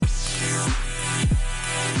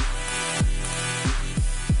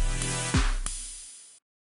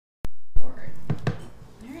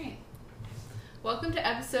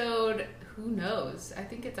I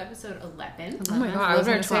think it's episode 11. Oh my god, I was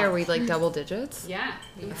going to say, are we like double digits? Yeah,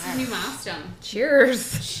 it's a new milestone.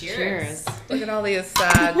 Cheers. Cheers. Look at all these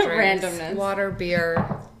sad drinks. Randomness. Water,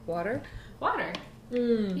 beer. Water? Water.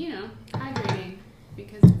 You know, hydrating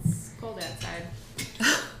because it's cold outside.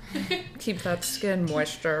 Keep that skin My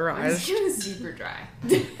moisturized. skin is super dry.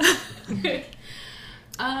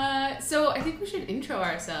 So I think we should intro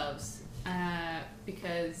ourselves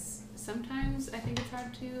because sometimes I think it's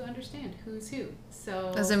hard to understand who's who.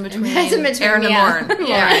 So As in between, As in between, Aaron yeah. and Lauren.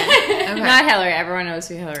 yeah. Okay. Not Hillary. Everyone knows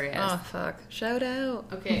who Hillary is. Oh, fuck. Shout out.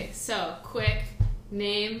 Okay, so quick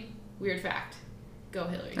name, weird fact. Go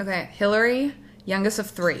Hillary. Okay, Hillary, youngest of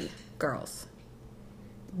 3 girls.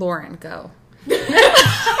 Lauren, go.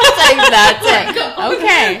 That's it.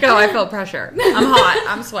 Okay. Go, I feel pressure. I'm hot.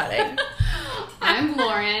 I'm sweating. I'm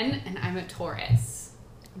Lauren, and I'm a Taurus.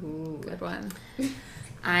 Ooh. Good one.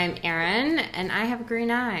 I'm Erin, and I have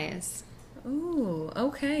green eyes. Ooh,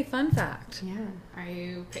 okay, fun fact. Yeah. Are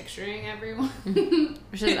you picturing everyone?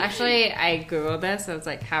 Which is actually, I Googled this, so it's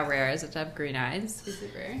like, how rare is it to have green eyes? Is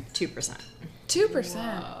it rare? 2%. 2%.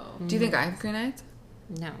 Whoa. Do you think I have green eyes?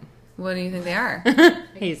 No. What do you think they are?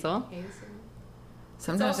 Hazel. Hazel.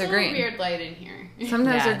 Sometimes It's they're also green. a weird light in here.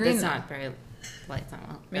 Sometimes they're green. It's though. not very lights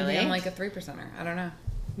on. Maybe Really? I'm like a 3%er. I don't know.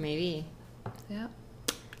 Maybe. Yeah.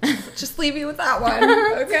 Just leave you with that one,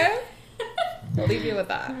 okay? I'll leave you with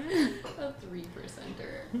that. A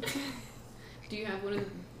 3%er. Do you have one of the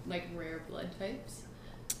like rare blood types?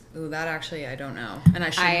 Ooh, that actually I don't know, and I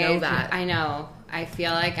should know that. I know. I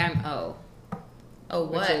feel like I'm O. Oh,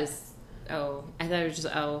 what? Which is O. I thought it was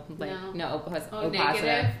just O. Like no O, O positive.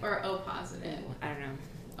 negative or O positive? I don't know.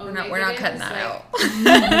 O we're not negative cutting is that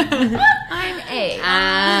like- out. I'm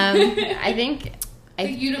A. I think. The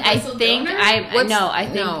universal donor?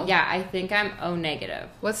 I think I'm O negative.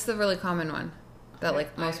 What's the really common one? That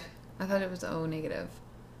like most. I thought it was O negative.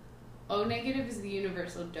 O negative is the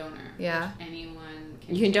universal donor. Yeah. Which anyone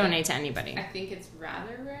can You can do. donate to anybody. I think it's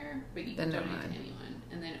rather rare, but you Then can never donate to mind. anyone.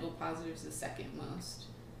 And then O positive is the second most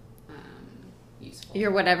useful.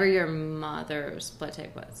 You're whatever your mother's blood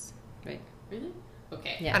type was, right? Really?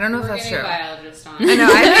 Okay. Yeah. I don't know We're if that's getting true. a biologist on. I know.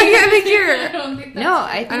 I think I you're. don't think that's No, true.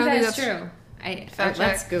 I think don't think that's that's true. Fact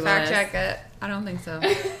Let's check. Google Fact this. check it. I don't think so.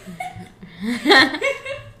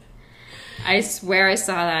 I swear I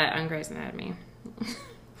saw that on Grey's Anatomy.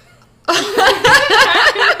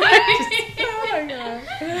 Oh my god.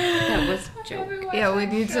 That was a joke. Yeah, we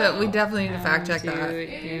need to. We definitely need to fact check that. Do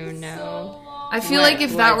It you is know? so long. I feel What like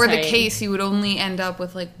if that blood were the type? case, you would only end up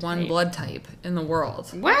with like one Type. blood type in the world.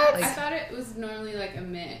 What? I thought it was normally like a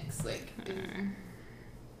mix. Like,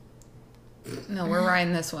 No, we're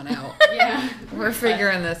riding this one out. yeah. We're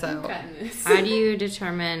figuring this I'm out. cutting this. How do you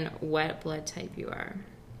determine what blood type you are?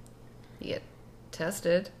 You get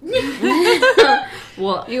tested,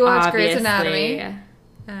 Well, You watch Grey's obviously- Anatomy.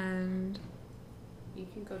 and You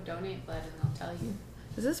can go donate blood and they'll tell you.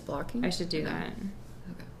 is this blocking? I should do No. that.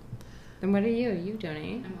 Okay. Then what are you? You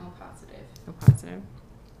donate. I'm O positive. O positive.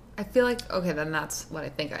 I feel like okay, then that's what I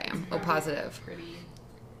think I am. O positive, Pretty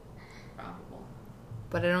probable.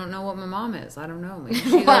 but I don't know what my mom is. I don't know. Maybe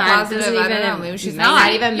she's O Well, it positive. doesn't I don't even- know. Maybe she's might not.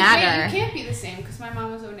 not even matter. You can't be the same because my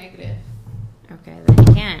mom was O negative. Okay, then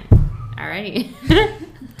you can't. Alrighty.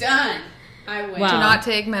 Done. I win. Do Wow. not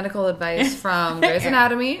take medical advice from Grey's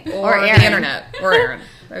Anatomy or, Or the Aaron. internet or Aaron.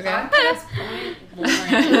 Okay, Podcast point,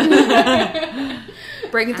 Lauren.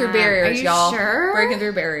 breaking through Are barriers, you y'all. sure? Breaking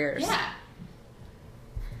through barriers. Yeah.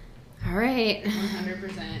 All right.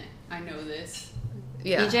 100%. I know this.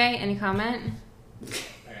 Yeah. EJ, any comment?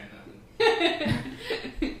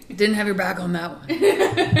 Didn't have your back on that one.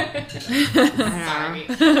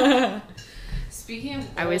 Sorry. Speaking of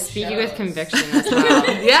I was old speaking with shows, conviction as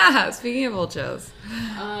well. Yeah. Speaking of old shows,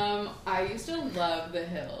 I used to love The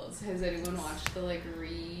Hills. Has anyone watched the like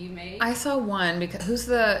remake? I saw one because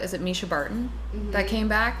is it Misha Barton that came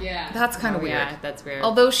back? Yeah. That's kind of Oh, weird. Yeah, that's weird.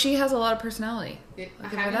 Although she has a lot of personality. I I'll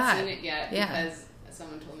give her haven't that. seen it yet Yeah. because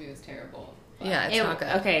someone told me it was terrible. But Yeah, it's not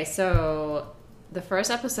good. Okay, so the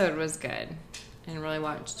first episode was good. I didn't really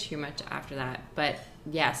watch too much after that. But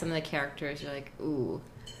yeah, some of the characters you're like, ooh,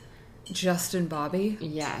 Justin Bobby.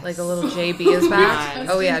 yes. Like a little JB is back. Yes.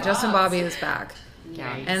 Oh yeah, Justin Justin Bobs. Bobby is back.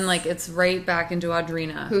 Yeah. And like it's right back into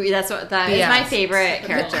Audrina. That is Yes. my favorite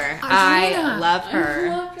character. Audrina. I love I her.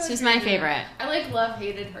 loved She's my Audrina. favorite. I like love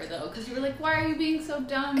hated her though because you were like, why are you being so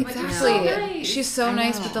dumb? Like, you're Exactly. so nice. She's so I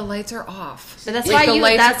nice, know. but the lights are off. So that's Like, why the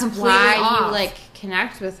lights are that's completely why you off. like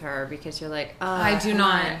connect with her because you're like, oh, I do come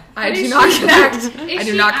not. on. I But do is not she- connect. Is I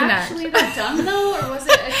do she not connect. actually that dumb though, or was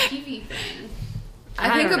it a TV thing?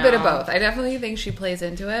 I think a don't bit of know. both. I definitely think she plays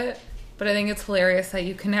into it, but I think it's hilarious that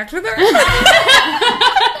you connect with her. No,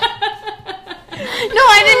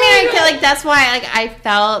 I didn't mean I feel like that's why like I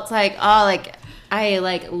felt like I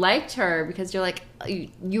liked her because you're like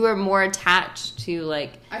you were more attached to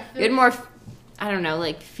like you had more I don't know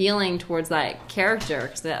like feeling towards that character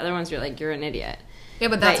because the other ones you're like you're an idiot. Yeah,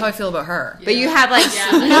 but that's how I feel about her. But you have like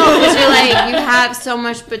no, because you're like you have so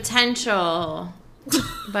much potential.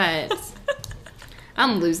 But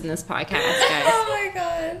I'm losing this podcast, guys. Oh my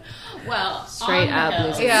god. Well, Straight on up the hill,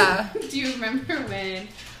 losing. Yeah. Do you remember when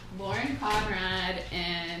Lauren Conrad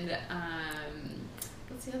and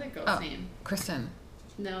what's the other girl's name? Kristen.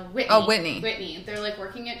 No, Whitney. Oh, Whitney. Whitney. They're like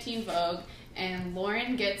working at Teen Vogue, and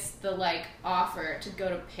Lauren gets the like offer to go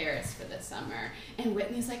to Paris for the summer, and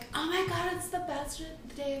Whitney's like, "Oh my god, it's the best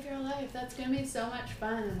day of your life. That's gonna be so much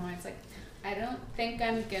fun." And Lauren's like, "I don't think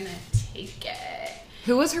I'm gonna take it."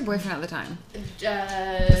 Who was her boyfriend at the time? Was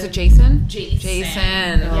Was it Jason?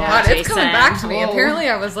 Jason. Oh, Yeah. God, it's Jason. coming back to me. Oh. Apparently,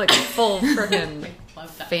 I was like full freaking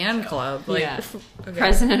Love that fan show. club. Like, Yeah. okay.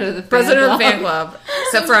 President of the President of the fan fan club,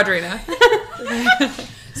 except for Audrina.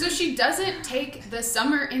 So she doesn't take the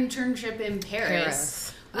summer internship in Paris.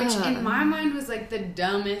 Which in my mind was like the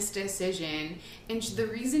dumbest decision. And the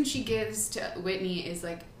reason she gives to Whitney is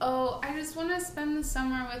like, oh, I just want to spend the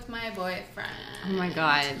summer with my boyfriend. Oh my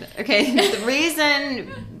god. Okay,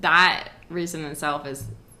 that reason itself is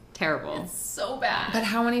terrible. It's so bad. But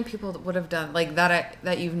how many people would have done like that?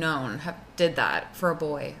 That you've known did that for a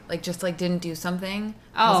boy? Like just like didn't do something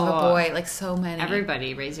because of a boy. Like so many.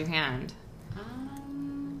 Everybody, raise your hand.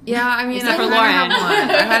 Yeah, I mean, Except I for kinda Lauren. have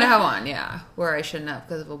one. I kind of have one, yeah, where I shouldn't have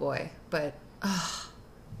because of a boy. But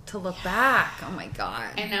to look back, oh my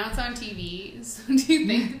god. And now it's on TV. So do you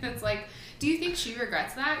think that's like, do you think she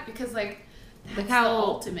regrets that? Because like, that's Look how the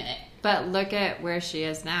ultimate. But look at where she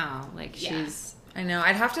is now. Like Yeah. she's I know.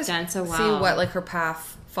 I'd have to done so see well. what like her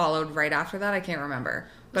path followed right after that. I can't remember,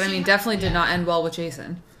 but I She mean, ha- definitely did yeah. not end well with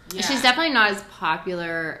Jason. Yeah. she's definitely not as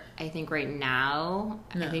popular. I think right now.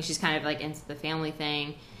 No. I think she's kind of like into the family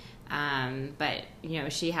thing. But you know,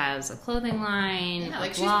 she has a clothing line. Yeah, a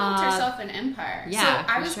like she's blog. built herself an empire. Yeah,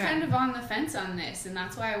 so I for was sure. kind of on the fence on this, and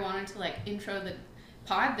that's why I wanted to like intro the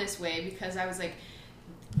pod this way because I was like,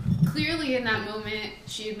 clearly in that moment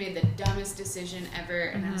she had made the dumbest decision ever,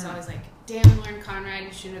 and I was always like, damn, Lauren Conrad,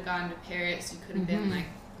 you should have gone to Paris. You could have been like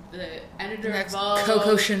the editor of Vogue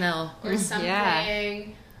Coco Chanel. or something. Yeah.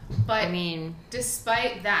 But I mean,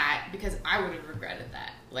 despite that, because I would have regretted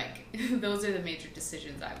that. Like those are the major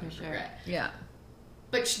decisions I would sure. regret. Yeah.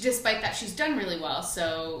 But despite that, she's done really well.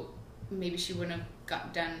 So maybe she wouldn't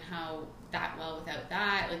have done that well without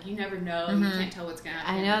that. Like you never know. You can't tell what's gonna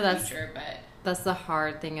happen. I know in the that's- future, but that's the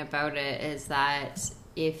hard thing about it is that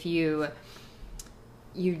if you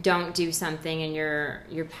don't do something and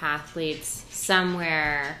your path leads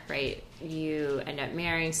somewhere, right? You end up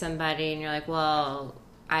marrying somebody and you're like, well,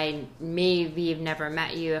 I maybe have never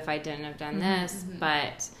met you if I didn't have done this,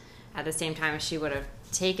 but at the same time, if she would have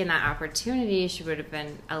taken that opportunity, she would have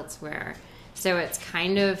been elsewhere. So it's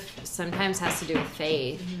kind of sometimes has to do with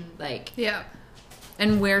faith, like Yeah.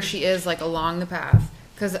 And where she is like along the path.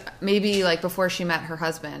 Because maybe like before she met her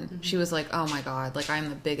husband, she was like, oh my God, like I'm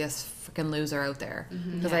the biggest freaking loser out there.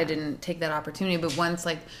 Because I didn't take that opportunity. But once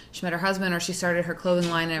like she met her husband or she started her clothing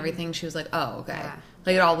line and everything, she was like, oh, okay. Yeah.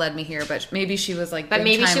 Like it all led me here. But maybe she was like, But big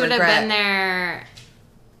maybe time she would regret. have been there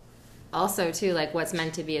also too, like what's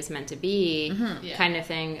meant to be is meant to be Yeah. kind of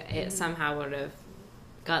thing. It somehow would have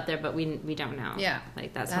got there, but we don't know. Yeah.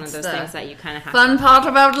 Like that's one of That's those the things that you kind of have Fun part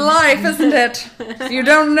about life, isn't it? You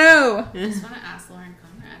don't know. I just want to ask Lauren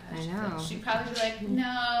Conrad. How I she know. feels. She'd probably be like,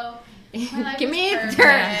 no. My life Give is me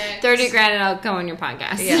perfect. 30 grand and I'll come on your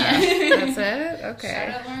podcast. Yeah. That's it? Shout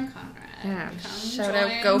Okay. out Lauren Conrad. Yeah. Come Shout out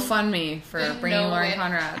join GoFundMe for the bringing Know Lauren It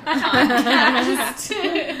Conrad. podcast.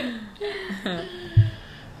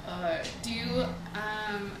 Do you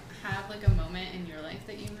have like a moment in your life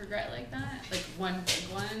that you regret like that? Like one big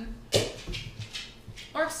one?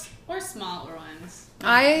 Or smaller ones?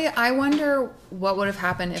 I wonder what would have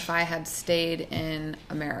happened if I had stayed in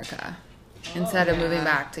America instead of moving yeah.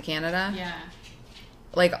 back to Canada. Yeah.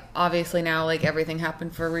 Like obviously now like everything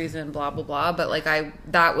happened for a reason, blah blah blah. But like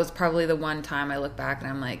that was probably the one time I look back and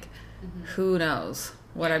I'm like, who knows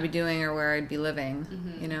what I'd be doing or where I'd be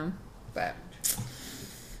living, you know? But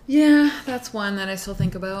yeah, that's one that I still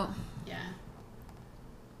think about. Yeah.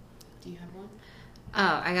 Do you have one?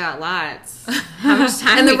 Oh, I got lots. How much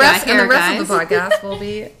time And the we rest got here, and the rest guys? of the podcast will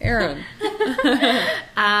be Erin.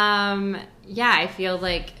 Yeah, I feel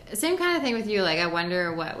like same kind of thing with you. Like, I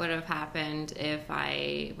wonder what would have happened if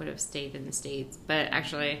I would have stayed in the States. But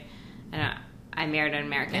actually, I don't. I married an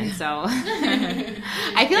American, so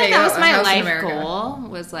I feel like that was my life goal,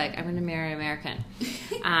 was like, I'm going to marry an American.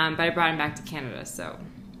 But I brought him back to Canada, so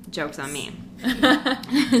joke's on me.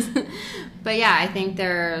 But yeah, I think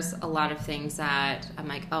there's a lot of things that I'm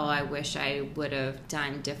like, oh, I wish I would have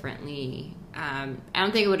done differently. I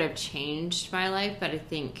don't think it would have changed my life, but I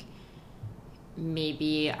think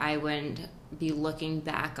maybe I wouldn't be looking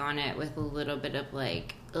back on it with a little bit of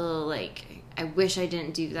like, oh, like, I wish I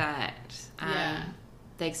didn't do that.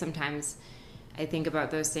 Like sometimes I think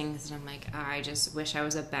about those things and I'm like, oh, I just wish I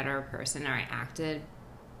was a better person, or I acted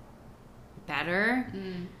better.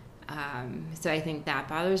 So I think that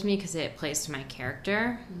bothers me because it plays to my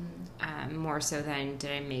character more so than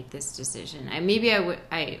did I make this decision.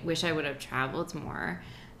 I wish I would have traveled more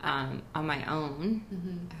on my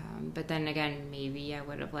own, but then again, maybe I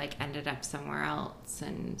would have like ended up somewhere else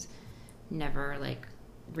and never like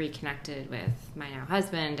reconnected with my now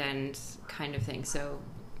husband and kind of thing. So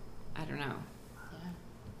I don't know. Yeah,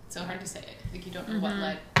 it's so hard to say. Like you don't know what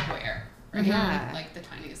led where. Right? Yeah. Like the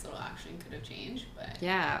tiniest little action could have changed, but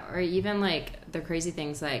yeah, or even like the crazy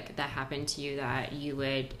things like that happened to you that you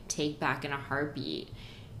would take back in a heartbeat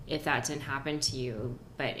if that didn't happen to you.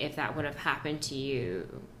 But if that would have happened to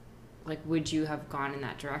you, like, would you have gone in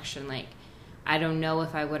that direction? Like, I don't know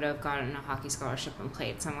if I would have gotten a hockey scholarship and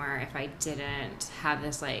played somewhere if I didn't have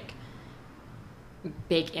this like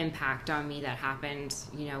big impact on me that happened,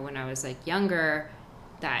 you know, when I was like younger,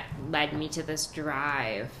 that led me to this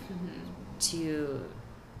drive to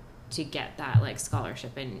get that like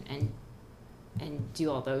scholarship and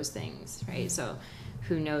do all those things, right? So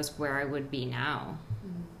who knows where I would be now,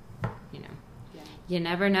 you know. You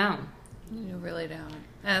never know. You really don't.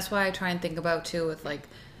 And that's why I try and think about too with like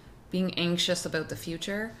being anxious about the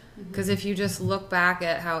future, because if you just look back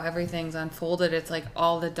at how everything's unfolded, it's like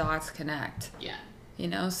all the dots connect. Yeah. You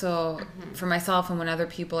know, so for myself, and when other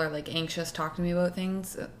people are like anxious talking to me about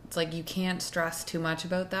things, it's like you can't stress too much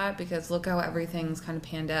about that because look how everything's kind of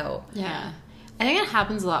panned out. Yeah. I think it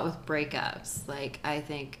happens a lot with breakups. Like, I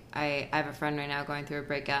think I have a friend right now going through a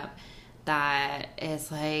breakup that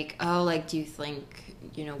is like, oh, like, do you think,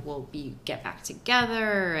 you know, we'll get back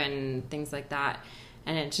together and things like that.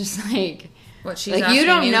 And it's just like, what she's like, you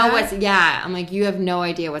don't know that? I'm like, you have no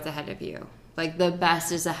idea what's ahead of you. Like, the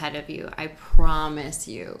best is ahead of you. I promise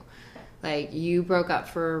you. Like, you broke up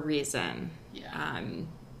for a reason. Yeah.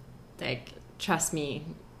 Like, trust me,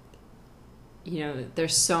 you know,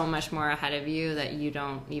 there's so much more ahead of you that you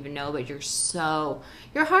don't even know, but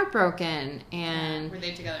you're heartbroken. And were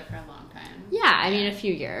they together for a long time? Yeah, I mean, a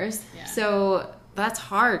few years. Yeah. So that's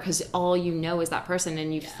hard because all you know is that person,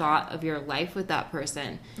 and you've thought of your life with that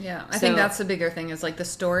person. Yeah, I think that's the bigger thing is like the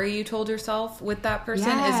story you told yourself with that person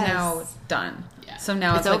is now done. Yeah. So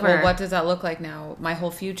now it's like, over. Well, what does that look like now? My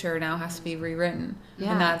whole future now has to be rewritten.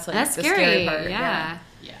 Yeah. And that's like the scary part. Yeah.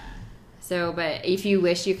 So, but if you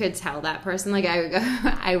wish you could tell that person, like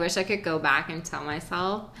I wish I could go back and tell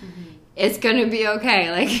myself, it's gonna be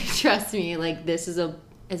okay. Like, trust me. Like, this is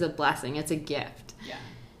a blessing. It's a gift. Yeah.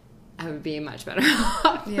 I would be much better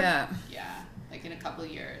off. Yeah. Yeah. Like in a couple of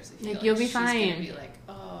years, I feel like you'll be she's fine. Gonna be like,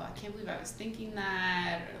 oh, I can't believe I was thinking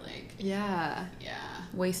that, or like, yeah,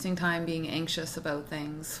 wasting time being anxious about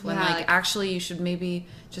things when like actually you should maybe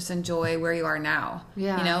just enjoy where you are now.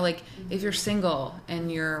 Yeah, you know, like if you're single and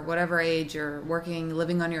you're whatever age, you're working,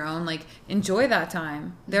 living on your own, like enjoy that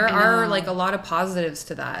time. There are like a lot of positives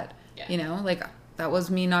to that. Yeah. You know, like that was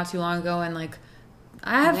me not too long ago, and like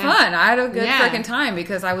I had fun. I had a good freaking time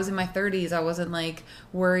because I was in my 30s. I wasn't like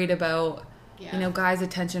worried about you know, guys'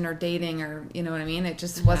 attention or dating or, you know what I mean? It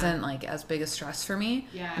just wasn't like as big a stress for me.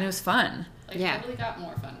 Yeah. And it was fun. Like, totally got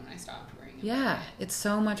more fun when I stopped worrying about it. It's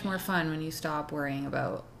so much more fun when you stop worrying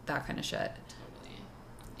about that kind of shit. Totally.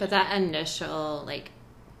 But that initial, like,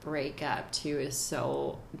 breakup, too, is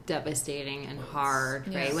so devastating and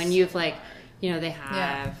hard, right? When you've, like, you know, they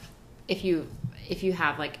have, if you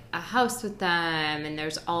have, like, a house with them and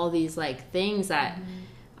there's all these, like, things that...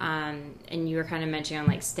 and you were kind of mentioning on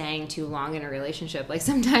like staying too long in a relationship. Like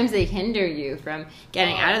sometimes they hinder you from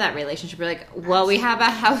getting out of that relationship. You're like, well, we have a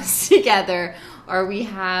house together or we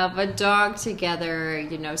have a dog together,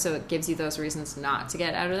 you know, so it gives you those reasons not to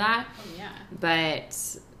get out of that. Oh, yeah.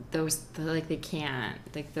 But those, like they can't,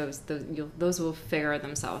 like those will figure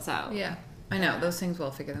themselves out. Yeah. I know, those things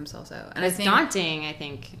will figure themselves out. And it's daunting, I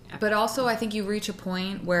think. But also, I think you reach a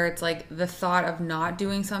point where it's like the thought of not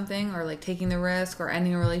doing something or like taking the risk or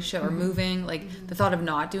ending a relationship or moving, like the thought of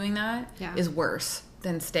not doing that is worse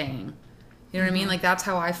than staying. You know what I mean? Like that's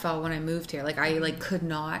how I felt when I moved here. Like I like could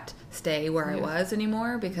not stay where I was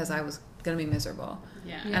anymore because I was going to be miserable.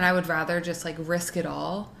 Yeah. And I would rather just like risk it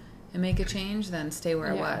all and make a change than stay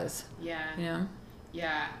where I was. Yeah. You know?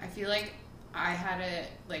 Yeah. I feel like I had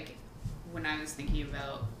when I was thinking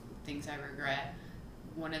about things I regret,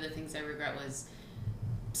 one of the things I regret was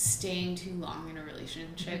staying too long in a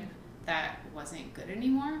relationship that wasn't good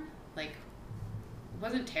anymore. Like, it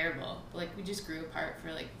wasn't terrible, but like we just grew apart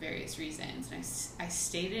for like various reasons, and I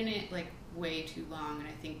stayed in it like way too long. And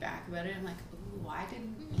I think back about it, I'm like, ooh, why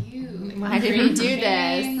didn't you? Like, why didn't you do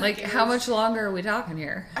this? Like how much longer are we talking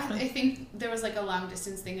here? I think there was like a long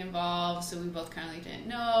distance thing involved, so we both kind of like didn't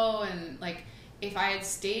know. And like if I had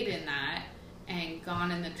stayed in that and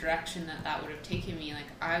gone in the direction that would have taken me, like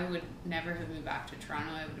I would never have moved back to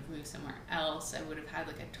Toronto. I would have moved somewhere else. I would have had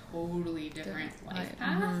like a totally different life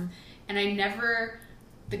path. And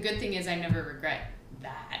the good thing is I never regret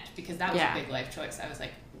that, because that was a big life choice. I was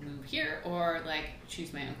like, move here or like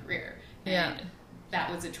choose my own career. And that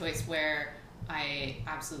was a choice where I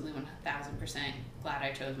absolutely 1000% glad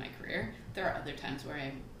I chose my career. There are other times where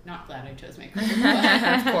I'm not glad I chose my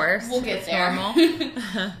career. Of course. We'll get there. Normal.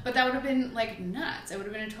 But that would have been like nuts. I would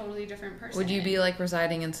have been a totally different person. Would you be like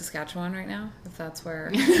residing in Saskatchewan right now? If that's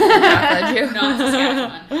where that led you? Not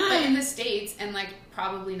Saskatchewan. But in the States, and like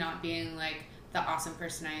probably not being like the awesome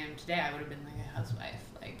person I am today, I would have been like a housewife.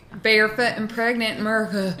 Like barefoot and pregnant in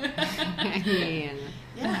America.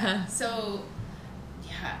 Yeah. So,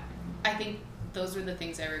 yeah. I think those were the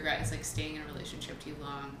things I regret, is like staying in a relationship too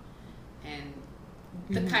long. And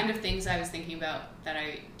the kind of things I was thinking about that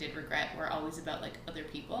I did regret were always about like other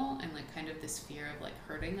people, and like kind of this fear of like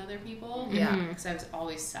hurting other people. Yeah. Because I was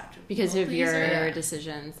always such a because of pleaser. your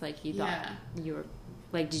decisions. Like you thought you were,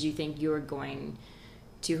 like, did you think you were going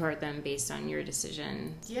to hurt them based on your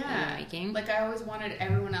decisions that you were making? Like I always wanted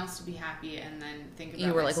everyone else to be happy, and then think about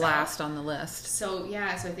you were myself. Like last on the list. So so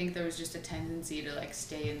I think there was just a tendency to like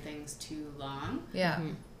stay in things too long. Yeah.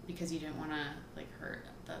 Because you didn't want to like hurt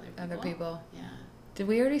the other people. Other people. Yeah. Did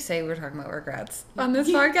we already say we were talking about regrets on this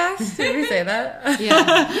podcast? Did we say that? Yeah.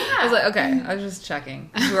 I was like, okay, I was just checking.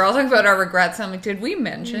 We were all talking about our regrets. I'm like, did we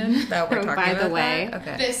mention that we're talking By about the way, that?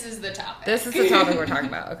 Okay. This is the topic. This is the topic we're talking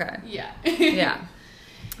about. Okay. Yeah. Yeah.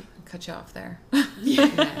 Cut you off there. Do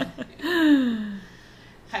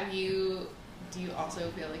you also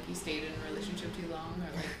feel like you stayed in a relationship too long, or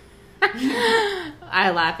like?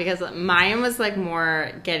 I laugh because mine was like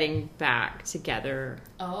more getting back together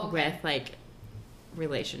with like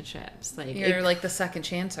relationships. Like you're like the second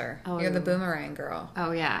chancer. Oh, you're the boomerang girl.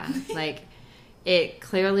 Oh yeah. Like it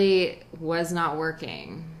clearly was not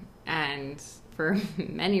working, and for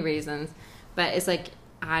many reasons. But it's like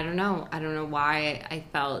I don't know why I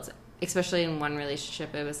felt, especially in one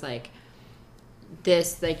relationship, it was like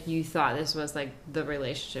this, like you thought this was like the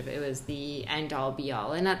relationship, it was the end all be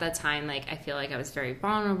all. And at that time, like I feel like I was very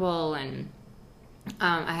vulnerable, and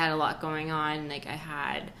I had a lot going on. Like I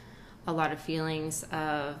had a lot of feelings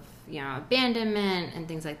of abandonment and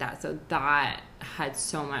things like that, so that had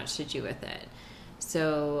so much to do with it.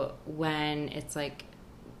 So when it's like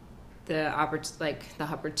the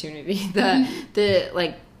opportunity, the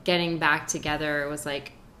like getting back together was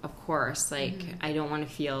like, of course, like I don't want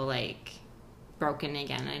to feel like broken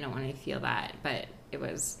again. I don't want to feel that. But it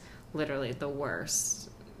was literally the worst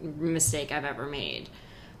mistake I've ever made.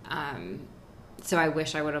 So I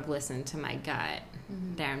wish I would have listened to my gut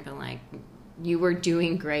there and been like, you were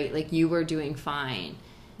doing great, like you were doing fine.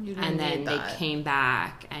 And then they came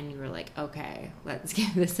back and you were like, okay, let's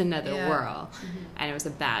give this another whirl. And it was a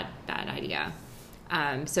bad idea.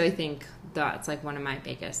 So I think that's like one of my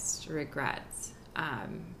biggest regrets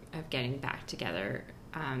of getting back together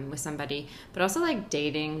with somebody. But also like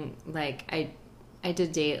dating, like I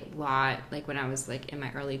did date a lot, like when I was like in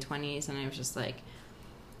my early 20s, and I was just like,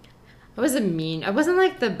 I wasn't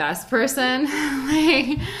like the best person.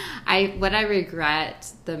 Like what I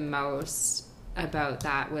regret the most about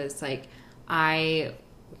that was like I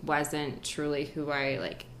wasn't truly who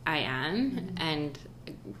I am, and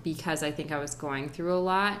because I think I was going through a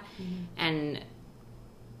lot. And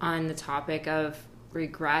on the topic of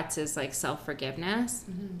regrets is like self-forgiveness.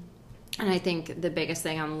 And I think the biggest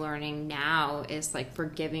thing I'm learning now is like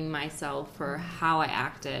forgiving myself for how I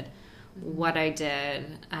acted, what I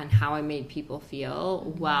did, and how I made people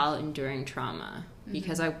feel while enduring trauma,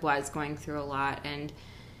 because I was going through a lot. And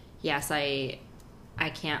yes, I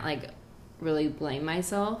can't like really blame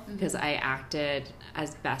myself because I acted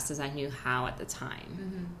as best as I knew how at the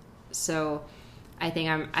time. So I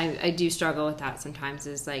think I do struggle with that sometimes,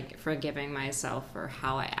 is like forgiving myself for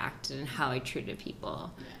how I acted and how I treated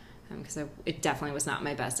people, because it definitely was not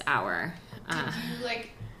my best hour. Did you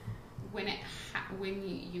like when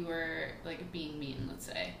you were like being mean, let's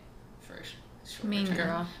say, for short mean term,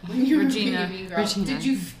 girl, when you were Regina. being a mean girl,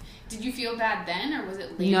 Regina. Did you feel bad then, or was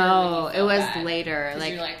it later? No, it was bad? later. Like,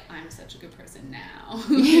 Like, you're like, I'm such a good person now.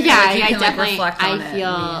 yeah, Like, you I can, like, definitely. reflect on I it. feel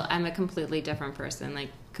Yeah. I'm a completely different person. Like,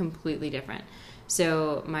 completely different.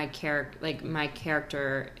 So my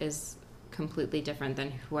character is completely different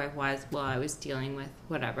than who I was while I was dealing with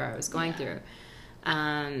whatever I was going through.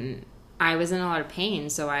 I was in a lot of pain,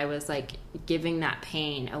 so I was like giving that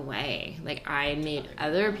pain away. Like, I made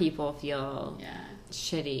other people feel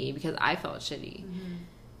shitty because I felt shitty.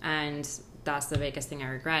 And that's the biggest thing I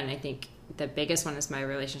regret. And I think the biggest one is my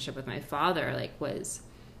relationship with my father, like,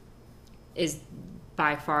 is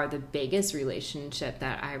by far the biggest relationship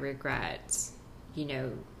that I regret, you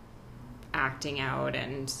know, acting out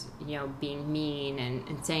and, you know, being mean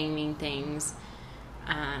and saying mean things.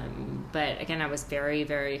 But again, I was very,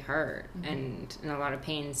 very hurt and in a lot of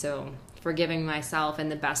pain. So forgiving myself,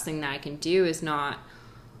 and the best thing that I can do is not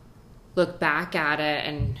look back at it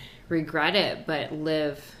and regret it, but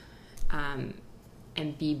live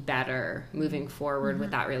and be better moving forward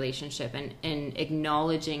with that relationship, and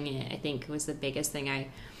acknowledging it, I think, was the biggest thing.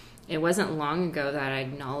 It wasn't long ago that I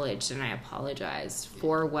acknowledged and I apologized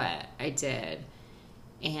for what I did,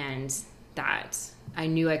 and that I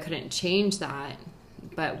knew I couldn't change that,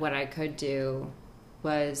 but what I could do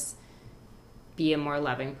was be a more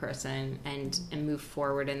loving person and move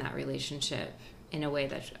forward in that relationship in a way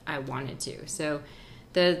that I wanted to. So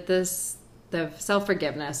the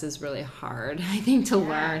self-forgiveness is really hard, I think, to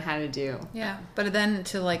learn how to do. Yeah, but then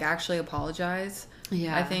to, like, actually apologize,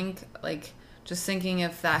 I think, like, just thinking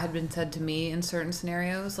if that had been said to me in certain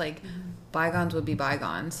scenarios, like, bygones would be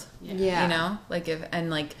bygones. Yeah. You know? Like, if, and,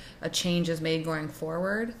 like, a change is made going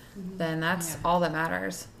forward, then that's all that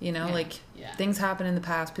matters. You know? Like, things happen in the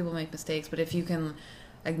past, people make mistakes, but if you can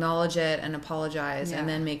acknowledge it and apologize and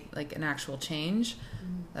then make, like, an actual change,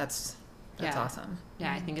 that's awesome.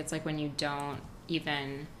 Yeah, I think it's like when you don't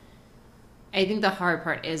even... I think the hard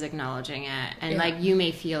part is acknowledging it, and like, you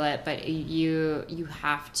may feel it, but you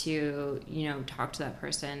have to, you know, talk to that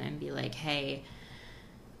person and be like, hey,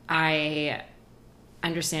 I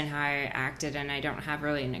understand how I acted, and I don't have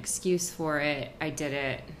really an excuse for it. I did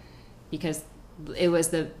it because it was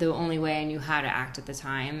the only way I knew how to act at the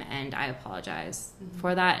time, and I apologize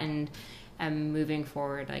for that. And moving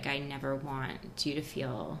forward, like, I never want you to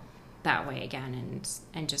feel that way again,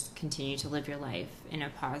 and just continue to live your life in a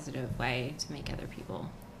positive way to make other people,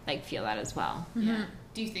 like, feel that as well. Yeah.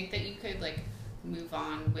 Do you think that you could, like, move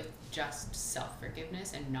on with just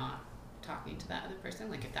self-forgiveness and not talking to that other person?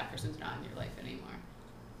 Like, if that person's not in your life anymore?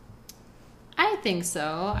 I think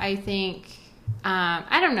so. I think,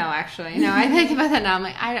 I don't know, actually. No, I think about that now. I'm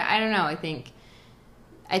like, I don't know. I think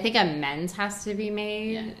amends has to be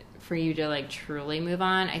made for you to, like, truly move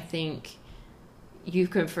on. I think you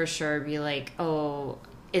could for sure be like, oh,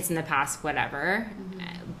 it's in the past, whatever.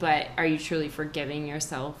 But are you truly forgiving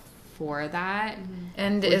yourself for that?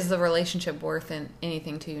 And is the relationship worth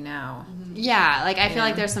anything to you now? Yeah, like, I feel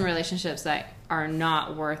like there's some relationships that are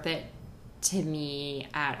not worth it to me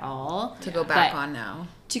at all. To go back on now.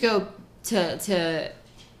 To go to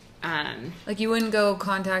like, you wouldn't go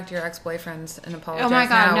contact your ex-boyfriends and apologize. Oh my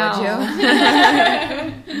God, now, no. would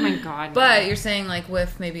you? Oh my God. But you're saying, like,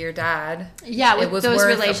 with maybe your dad. Yeah, it with was those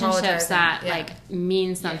worth relationships that apologizing. like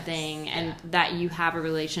mean something, and that you have a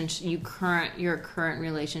relationship, your current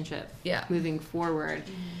relationship moving forward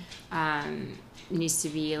needs to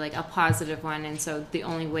be, like, a positive one. And so the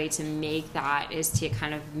only way to make that is to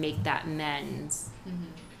kind of make that amends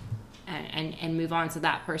and move on, so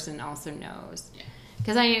that person also knows.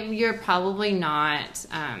 Because you're probably not,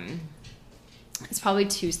 it's probably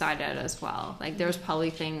two-sided as well. Like, there's probably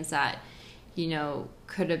things that, you know,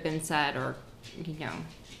 could have been said, or, you know,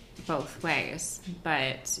 both ways.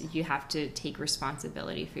 But you have to take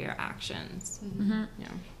responsibility for your actions. You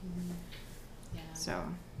know? So,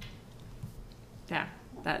 yeah,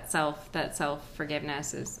 that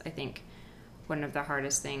self-forgiveness is, I think, one of the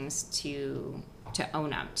hardest things to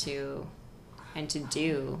own up to and to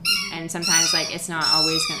do. And sometimes, like, it's not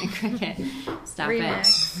always going to cricket. Stop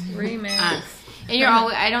Remix. And you're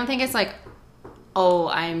always, I don't think it's like, oh,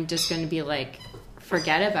 I'm just going to be like,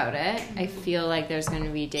 forget about it. I feel like there's going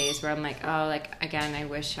to be days where I'm like, oh, like, again, I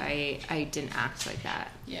wish I didn't act like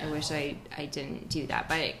that. I wish I didn't do that.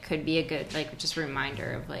 But it could be a good, like, just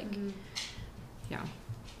reminder of, like,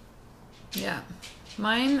 Yeah.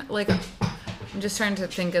 Mine, like, I'm just trying to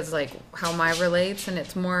think as, like, how mine relates, and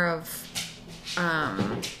it's more of,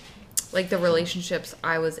 like, the relationships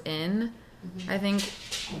I was in, I think,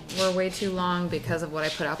 were way too long because of what I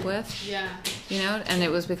put up with. Yeah. You know? And it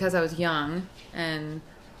was because I was young and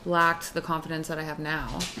lacked the confidence that I have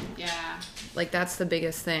now. Yeah. Like, that's the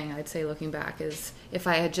biggest thing I'd say looking back is if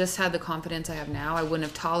I had just had the confidence I have now, I wouldn't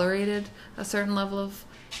have tolerated a certain level of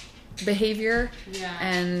behavior. Yeah.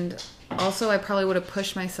 And also I probably would have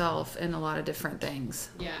pushed myself in a lot of different things.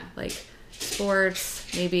 Yeah. Like sports,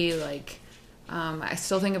 maybe like, I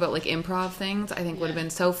still think about like improv things. I think would have been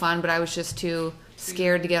so fun, but I was just too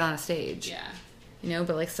scared to get on a stage. Yeah. You know,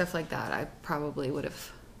 but like stuff like that, I probably would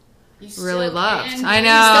have You really still loved. can. I You know.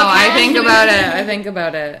 still I can. think about it. I think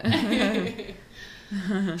about it.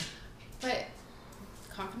 But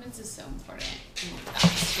confidence is so important in that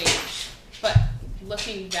stage. But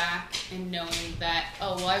looking back and knowing that,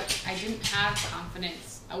 oh, well, I didn't have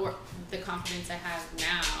confidence, or the confidence I have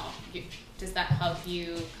now, does that help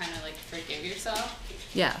you kind of like forgive yourself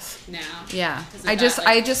Yes. now? Yeah. Because of I that,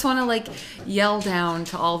 like- just want to like yell down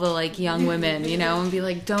to all the like young women, you know, and be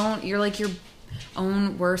like, you're like your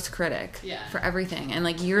own worst critic for everything. And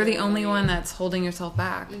like, you're the only one that's holding yourself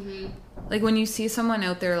back. Mm-hmm. Like when you see someone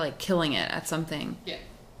out there like killing it at something,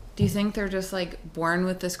 do you think they're just like born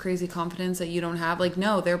with this crazy confidence that you don't have? Like,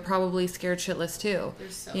 no, they're probably scared shitless too. They're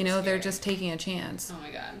so you know, they're scared. just taking a chance. Oh my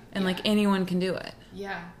God. And like anyone can do it.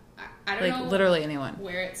 Yeah. I don't know literally anyone.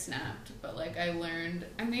 where it snapped, but like I learned,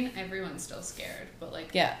 I mean, everyone's still scared, but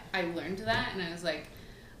like I learned that and I was like,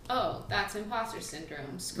 oh, that's imposter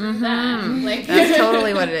syndrome. Screw that. Like that's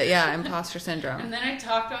totally what it is. Yeah, imposter syndrome. And then I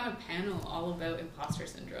talked on a panel all about imposter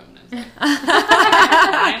syndrome, and I was like,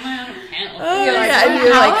 why am I on a panel? Oh, yeah, you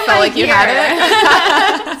like felt like you had it.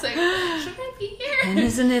 It's like, should I be here? And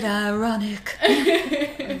isn't it ironic?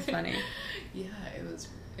 It's funny. Yeah, it was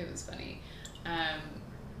funny.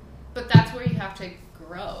 But that's where you have to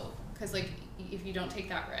grow, because like if you don't take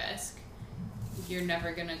that risk, you're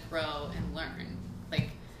never gonna grow and learn. Like,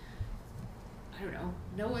 I don't know,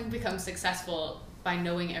 no one becomes successful by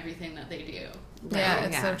knowing everything that they do. Right? Yeah,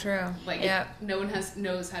 it's so true. Like, no one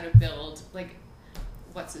knows how to build. Like,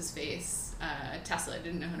 what's his face? Tesla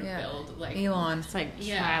didn't know how to build. Like Elon. It's like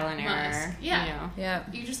trial and error. Yeah. You know? Yeah.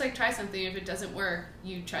 You just like try something. If it doesn't work,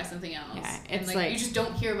 you try something else. Yeah, and it's like you just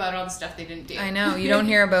don't hear about all the stuff they didn't do. I know. You don't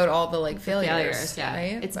hear about all the like failures. Yeah.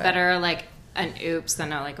 Right? It's better like an oops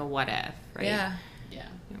than a, like a what if. Right? Yeah.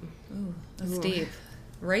 Ooh, that's deep.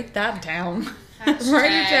 Write that down. Hashtag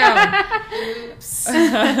Write it down. Oops. But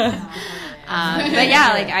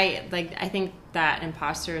yeah, I think that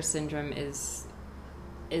imposter syndrome is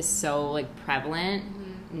so like prevalent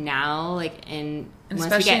now, like and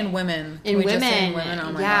especially in women. In women,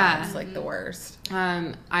 oh my God, it's like the worst.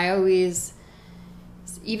 I always,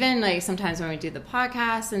 even like sometimes when we do the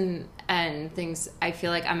podcast and things, I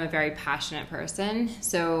feel like I'm a very passionate person.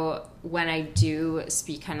 So when I do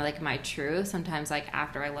speak kind of like my truth, sometimes like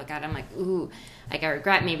after I look at it, I'm like, ooh, like I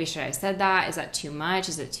regret, maybe should I have said that? Is that too much?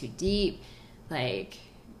 Is it too deep? Like,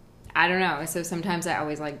 I don't know. So sometimes I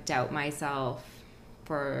always like doubt myself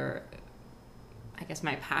for, I guess,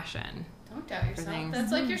 my passion. Don't doubt yourself.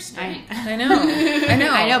 That's like your strength. I know.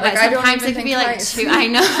 But like, sometimes it can be like too. I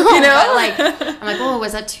know. You know, but like I'm like, oh,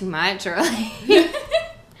 was that too much? Or like,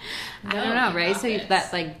 I don't know, right? So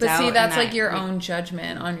that like, but see, that's that, like your own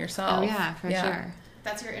judgment on yourself. Oh yeah, for sure.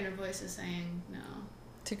 That's your inner voice is saying no.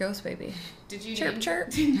 To ghost baby. Did you chirp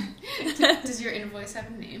chirp? Does your inner voice have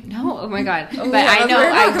a name? No. Oh my God. Oh, but I know.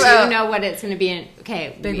 I do know what it's going to be.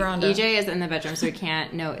 Big Rhonda. EJ is in the bedroom, so we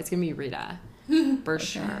can't. No, it's going to be Rita. For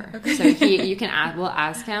sure. Okay. So you can ask. We'll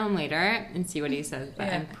ask him later and see what he says.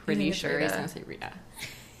 But I'm pretty sure he's going to say Rita.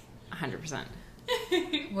 100%.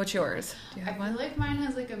 What's yours? Do you have I one? feel like mine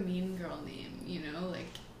has like a mean girl name. You know, like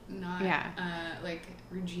not like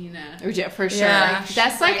Regina. For sure. Yeah. Like,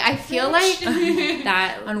 that's like I feel like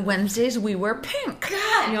that. On Wednesdays we wear pink.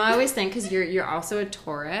 You know, I always think because you're also a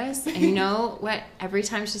Taurus, and you know what? Every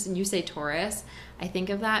time you say Taurus, I think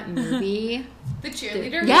of that movie. The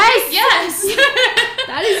cheerleader. Yes, yes.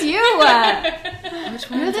 That is you. Which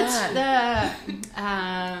one is that?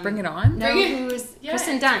 The Bring It On. No, who's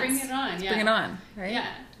Kristen Dunst? Bring It On. Yeah. Bring It On. Right. Yeah.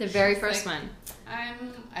 The very first one. I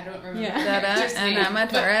don't remember. Yeah. Just And me. I'm a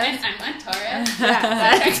Taurus. And I'm a Taurus. That's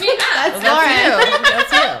That's you.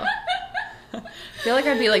 That's you. I feel like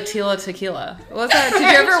I'd be like Tila Tequila. What's that? Did you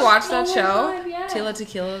ever watch that show? God, yeah. Tila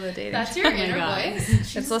Tequila, the dating That's show? your inner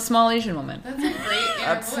voice. It's a small Asian woman. That's a great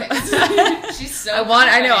inner voice. She's so. I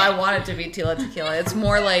want it to be Tila Tequila. It's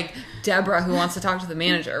more like Deborah who wants to talk to the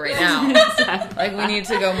manager right now. Exactly. Like we need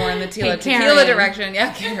to go more in the Tila Hey, Karen. Tequila direction.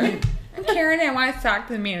 Yeah, Karen. I'm Karen and I want to talk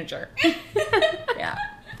to the manager. Yeah.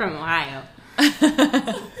 From Ohio.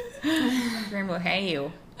 Rainbow, hey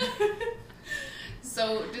you.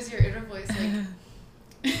 So does your inner voice like?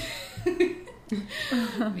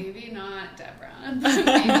 Maybe not Deborah, but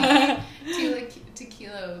maybe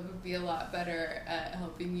Tequila would be a lot better at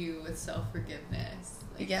helping you with self-forgiveness.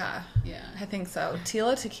 Like, Yeah. Yeah. I think so.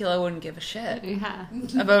 Tila Tequila wouldn't give a shit Yeah.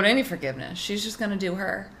 about any forgiveness. She's just going to do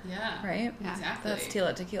her. Yeah. Right? Yeah. Exactly. That's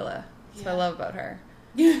Tila Tequila. That's what I Yeah. love about her.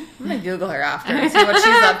 I'm going to Google her after and see what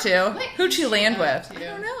she's up to. What Who'd she is land she up with? to?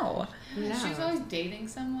 I don't know. Yeah. She was always dating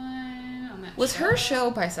someone on that Was show. her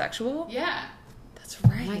show bisexual? Yeah. That's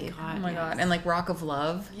right. my God, Oh my yes. God. And like Rock of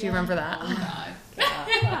Love. Do you remember that? Oh my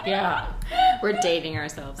god. Yeah. We're dating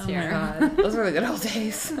ourselves Oh here. my God. Those were the good old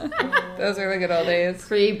days. Those were the good old days.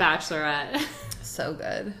 Pre-Bachelorette. So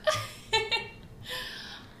good.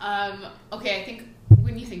 Okay, I think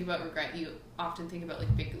when you think about regret, you often think about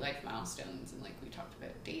like big life milestones, and like we talked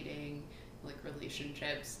about dating, like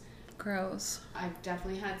relationships. Gross. I've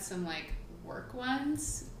definitely had some like work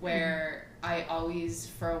ones where I always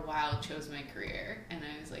for a while chose my career, and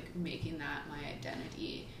I was like making that my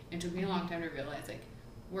identity. And it took me a long time to realize like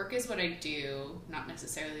work is what I do, not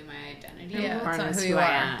necessarily my identity. Yeah. Born not as who who you I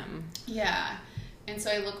are. am. Yeah. And so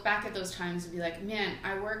I look back at those times and be like, man,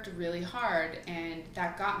 I worked really hard and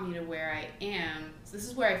that got me to where I am. So this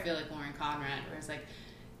is where I feel like Lauren Conrad, where it's like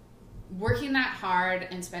working that hard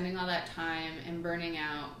and spending all that time and burning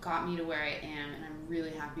out got me to where I am, and I'm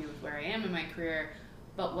really happy with where I am in my career.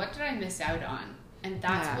 But what did I miss out on? And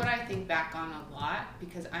that's Yeah. what I think back on a lot,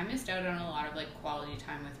 because I missed out on a lot of like quality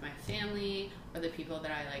time with my family or the people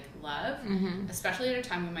that I like love, especially at a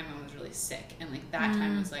time when my mom was really sick, and like that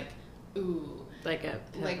time was like, ooh, Like a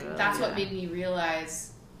like pivotal, that's what yeah. made me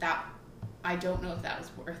realize that I don't know if that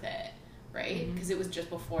was worth it, right? Because it was just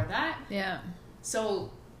before that. Yeah.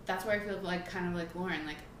 So that's where I feel like kind of like Lauren,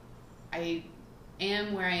 like I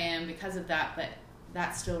am where I am because of that, but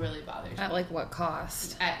that still really bothers me. At like what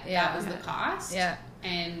cost? That was the cost. Yeah.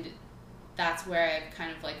 And that's where I've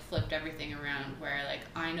kind of like flipped everything around, where like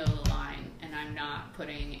I know the line and I'm not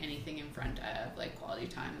putting anything in front of like quality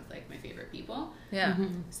time with like my favorite people. Yeah.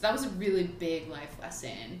 So that was a really big life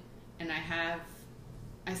lesson, and I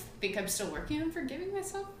think I'm still working on forgiving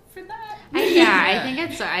myself for that.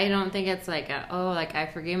 I don't think it's like I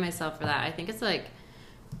forgave myself for that. I think it's like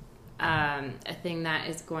a thing that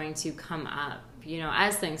is going to come up,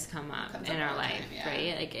 as things come up Comes in up our all the life, time, yeah.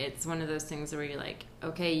 right? Like it's one of those things where you're like,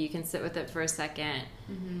 okay, you can sit with it for a second,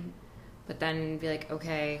 but then be like,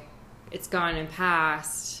 okay, it's gone and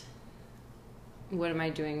passed. What am I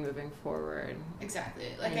doing moving forward? Exactly.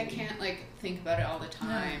 Like I can't like think about it all the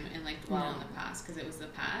time and like dwell on the past because it was the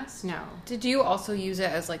past. No. Did you also use it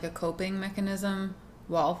as like a coping mechanism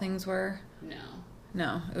while things were?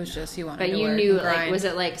 No, it was just you wanted But to you work knew, and like, grind. was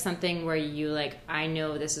it like something where you like, I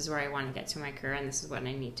know this is where I want to get to my career and this is what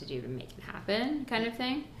I need to do to make it happen, kind of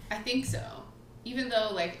thing? I think so. Even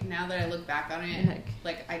though like now that I look back on it,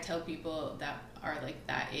 like I tell people that are like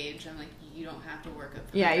that age, I'm like, you don't have to work up.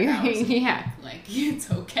 Yeah, you're, yeah. Like it's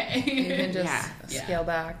okay. You can just Yeah. scale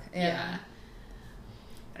back. Yeah.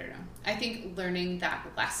 I don't know. I think learning that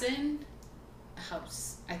lesson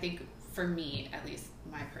helps. I think for me, at least,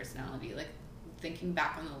 my personality, like thinking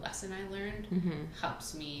back on the lesson I learned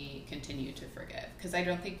helps me continue to forgive, because I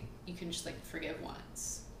don't think you can just like forgive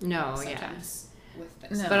once. No, Sometimes with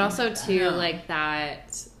this. No. But also too, No. like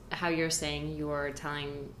that, how you're saying you're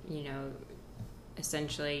telling,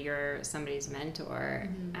 essentially you're somebody's mentor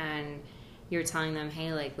and you're telling them,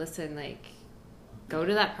 hey, like, listen, like, go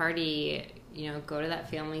to that party, go to that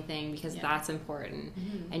family thing, because that's important.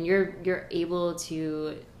 And you're able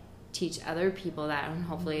to teach other people that, and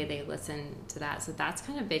hopefully they listen to that. So that's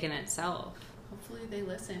kind of big in itself. Hopefully they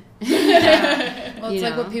listen. Well, it's You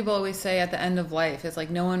like know? what people always say at the end of life. It's like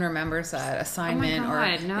no one remembers that assignment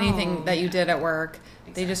God, or no. anything that you did at work.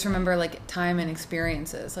 They Exactly. just remember like time and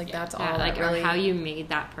experiences. Like that's all. Yeah, like, that really, or how you made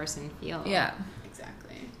that person feel. Yeah.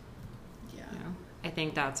 Exactly. Yeah. I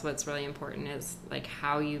think that's what's really important, is like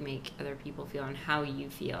how you make other people feel and how you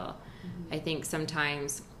feel. I think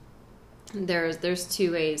sometimes there's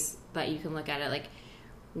two ways that you can look at it. Like,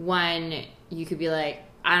 one, you could be like,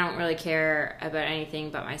 I don't really care about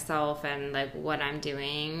anything but myself and like what I'm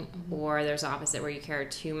doing, or there's opposite where you care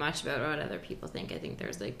too much about what other people think. I think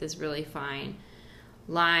there's like this really fine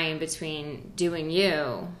line between doing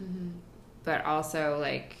you, but also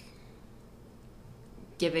like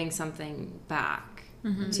giving something back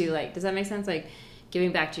to, like, does that make sense? Like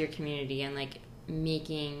giving back to your community and like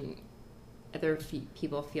making other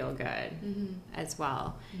people feel good as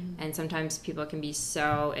well. And sometimes people can be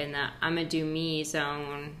so in the I'm gonna do me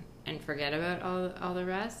zone and forget about all the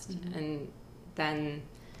rest, and then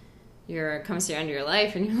comes to the end of your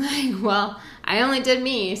life and you're like, well, I only did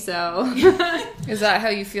me, so Is that how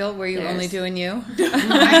you feel? Were you only doing you? I'm the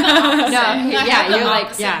opposite. No, I yeah, have the you're like,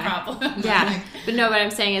 opposite yeah. problem. Yeah. But no, what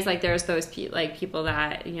I'm saying is like there's those people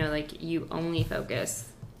that, you know, like you only focus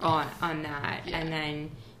on that, and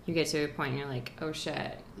then you get to a point and you're like, oh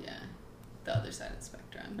shit. Yeah. The other side of the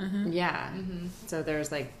spectrum. Yeah. So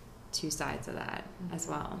there's like two sides of that as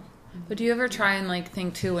well. But do you ever try and like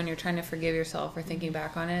think too, when you're trying to forgive yourself or thinking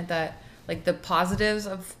back on it, that like the positives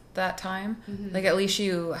of that time, like at least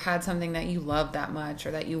you had something that you loved that much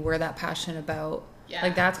or that you were that passionate about? Yeah.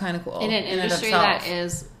 Like that's kind of cool. In an industry that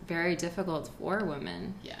is very difficult for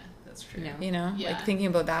women. Yeah, that's true. You know, like thinking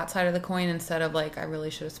about that side of the coin instead of like, I really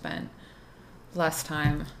should have spent less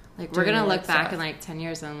time. Like we're gonna look back in like 10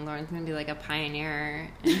 years and Lauren's gonna be like a pioneer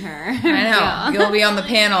in her. I know. You'll be on the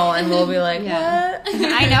panel and we'll be like, what?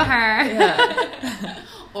 I know her. Yeah.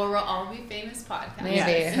 Or we'll all be famous podcasters.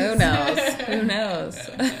 Maybe. Who knows? Who knows?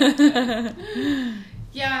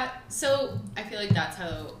 Yeah. So I feel like that's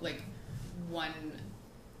how like one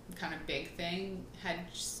kind of big thing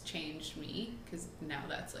had just changed me, because now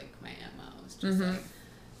that's like my MO. It's just like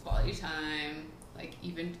quality time. Like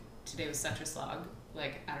even today was such a slog.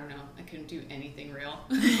 Like, I don't know, I couldn't do anything real.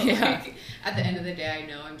 Like, at the end of the day, I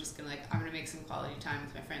know I'm just gonna I'm gonna make some quality time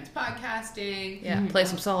with my friends podcasting. Yeah, play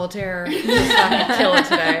some solitaire. Just fucking kill it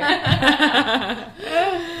today.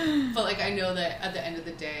 But like, I know that at the end of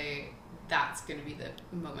the day, that's gonna be the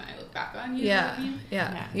moment I look back on. You know what I mean?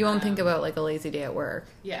 Yeah. You won't think about like a lazy day at work.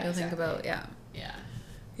 Yeah, You'll think about Yeah.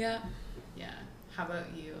 Yeah. How about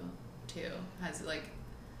you too? How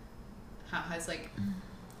has like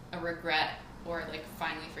a regret or like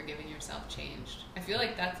finally forgiving yourself changed? I feel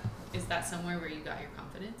like is that somewhere where you got your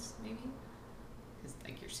confidence, maybe? Because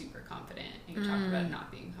like you're super confident and you're talking about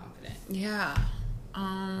not being confident. Yeah.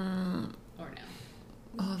 Or no?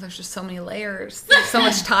 Oh, there's just so many layers. There's so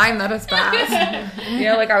much time that has passed. You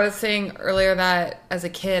know, like I was saying earlier that as a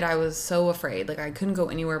kid I was so afraid. Like I couldn't go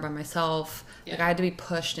anywhere by myself. Like I had to be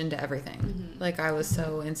pushed into everything. Like I was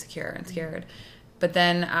so insecure and scared. But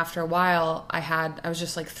then after a while, I was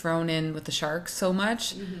just like thrown in with the sharks so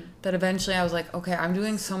much that eventually I was like, okay, I'm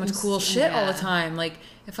doing so much cool shit all the time. Like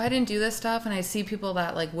if I didn't do this stuff and I see people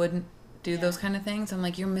that like wouldn't do those kind of things, I'm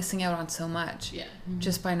like, you're missing out on so much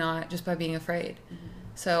just by being afraid.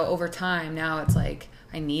 So over time now it's like,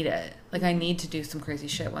 I need it. Like I need to do some crazy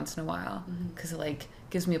shit once in a while because it like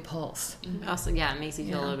gives me a pulse. Also, it makes you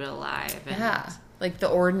feel a little bit alive. And like the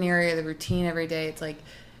ordinary, the routine every day, it's like,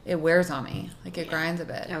 it wears on me. Like it grinds a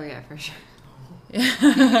bit. Oh yeah, for sure.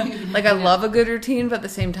 Like I love a good routine, but at the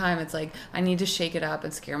same time it's like I need to shake it up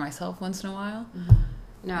and scare myself once in a while.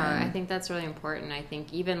 No, I think that's really important. I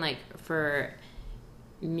think even like for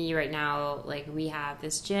me right now, like we have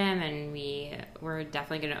this gym and we're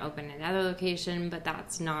definitely going to open another location, but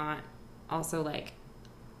that's not also like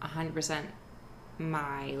 100%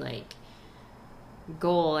 my like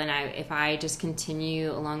goal. And if I just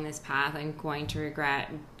continue along this path, I'm going to regret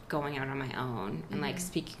going out on my own and like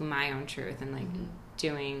speaking my own truth and like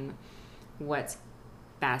doing what's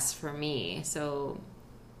best for me. So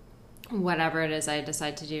whatever it is I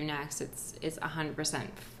decide to do next, it's 100%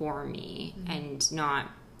 for me and not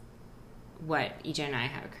what EJ and I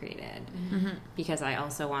have created, because I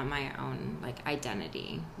also want my own like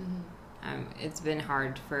identity. It's been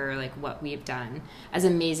hard for like what we've done, as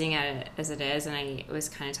amazing as it is, and I was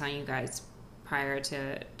kind of telling you guys prior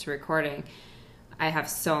to recording, I have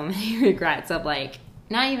so many regrets of like,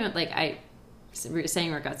 not even like I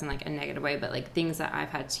saying regrets in like a negative way, but like things that I've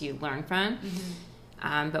had to learn from.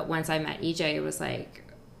 But once I met EJ, it was like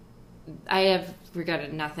I have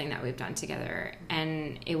regretted nothing that we've done together,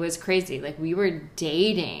 and it was crazy. Like we were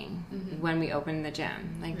dating when we opened the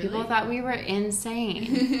gym. Like people thought we were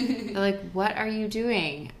insane. They're like, "What are you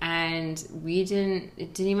doing?" And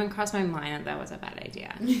it didn't even cross my mind that was a bad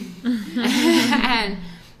idea.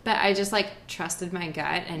 But I just like trusted my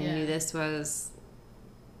gut and knew this was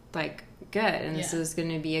like good and this was going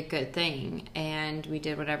to be a good thing, and we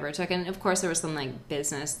did whatever it took. And of course there were some like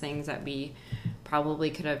business things that we probably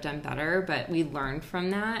could have done better, but we learned from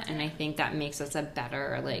that, and I think that makes us a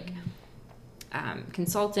better like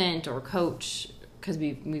consultant or coach, because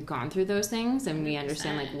we've gone through those things and we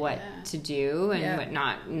understand like what to do and what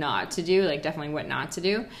not to do, like definitely what not to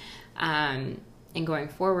do, and going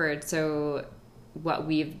forward. So what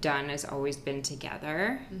we've done has always been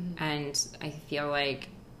together, and I feel like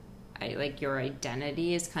your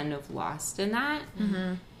identity is kind of lost in that.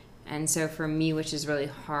 And so for me, which is really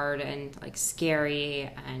hard and like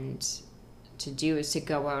scary and to do, is to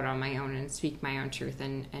go out on my own and speak my own truth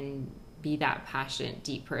and be that passionate,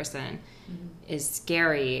 deep person is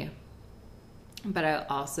scary. But I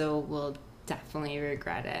also will definitely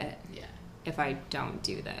regret it if I don't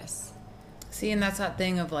do this. See, and that's that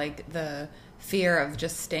thing of like the fear of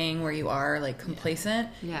just staying where you are, like complacent,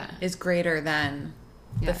 is greater than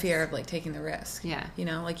the fear of like taking the risk. Yeah. You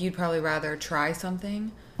know, like you'd probably rather try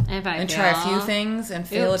something and try a few things and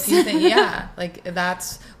fail a few things. Yeah. Like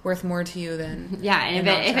that's worth more to you than and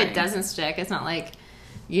if it doesn't stick, it's not like,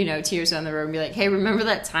 you know, 2 years down the road and be like, hey, remember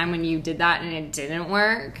that time when you did that and it didn't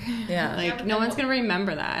work? Yeah. Like no one's gonna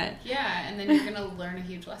remember that. Yeah, and then you're gonna learn a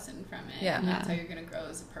huge lesson from it. Yeah. And that's how you're gonna grow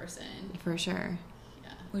as a person. For sure.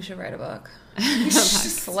 We should write a book.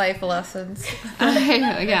 Just life lessons.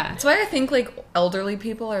 Yeah. That's why I think like elderly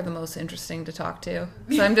people are the most interesting to talk to.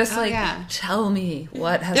 So I'm just tell me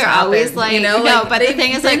what has happened. They're always like, you know, no, like, but the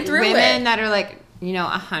thing is like women it. that are like, you know,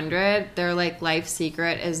 100, their like life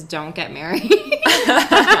secret is don't get married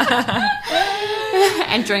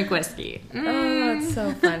and drink whiskey. Oh, that's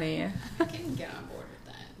so funny. I can get on board with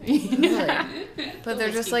that. Really? But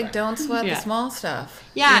they're just like, don't sweat the small stuff.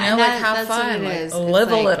 Yeah, you know, and like have that's fun, what it like, is.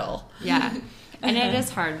 live a little. Yeah, and it is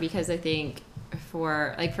hard because I think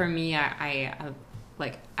for me, I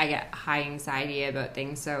get high anxiety about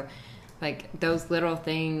things. So like those little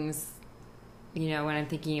things, you know, when I'm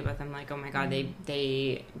thinking about them, like, oh my God,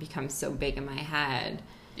 they become so big in my head.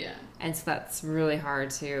 Yeah. And so that's really hard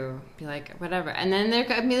to be like, whatever. And then there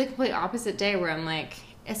could be the complete opposite day where I'm like,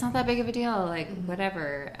 it's not that big of a deal, like,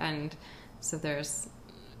 whatever. And so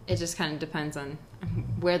it just kind of depends on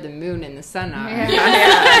where the moon and the sun are.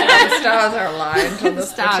 Yeah. The stars are aligned on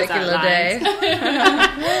this particular day.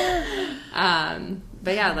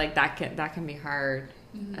 But yeah, like that can be hard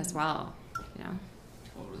as well, you know.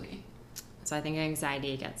 Totally. So I think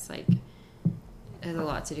anxiety has a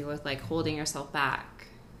lot to do with like holding yourself back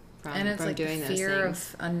from like doing the those fear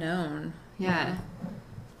things. of unknown. Yeah.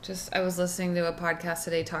 I was listening to a podcast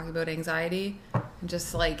today talking about anxiety, and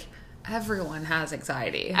just like everyone has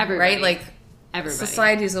anxiety, right? Like everybody.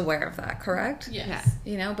 Society's aware of that, correct? Yes.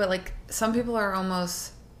 Yeah. You know, but like some people are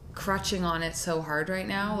almost crutching on it so hard right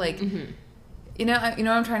now, like. You know what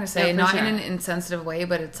I'm trying to say? Yeah, Not sure. in an insensitive way,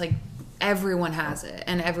 but it's like everyone has it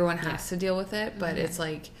and everyone has to deal with it. But it's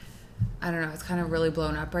like, I don't know, it's kind of really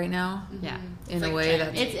blown up right now. Yeah. In a like way trendy.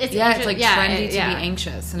 that's It's trendy to be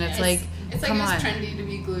anxious, and it's like, it's come like on. it's trendy to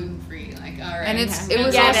be gluten free. Like, all right, And it We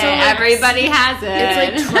was get also it. like, Everybody has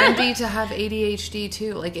it. it's like trendy to have ADHD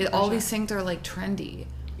too. Like all these things are like trendy.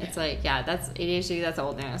 It's like, that's ADHD, that's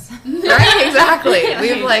old news. Right? Exactly.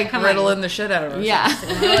 We've like Come riddling on. the shit out of us. Yeah. You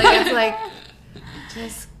know? Like, it's like,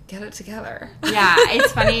 just get it together. Yeah,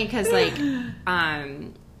 it's funny because like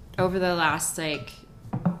over the last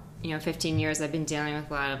 15 years I've been dealing with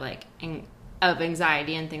a lot of of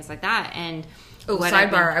anxiety and things like that. And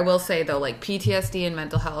sidebar, I will say though, like PTSD and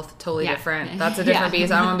mental health, totally different. That's a different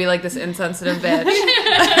beast. I don't want to be like this insensitive bitch.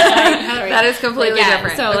 That is completely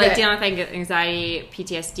different. So dealing with anxiety,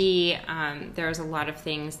 PTSD, there's a lot of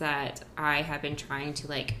things that I have been trying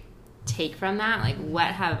to take from that. Like, what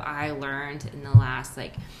have I learned in the last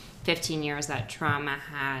 15 years that trauma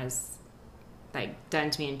has done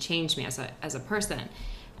to me and changed me as a person?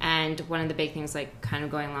 And one of the big things kind of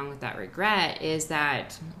going along with that regret is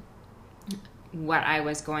that what I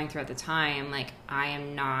was going through at the time, I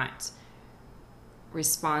am not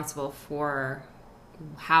responsible for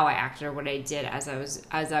how I acted or what I did as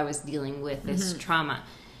I was dealing with this trauma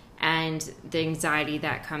and the anxiety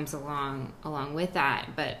that comes along with that.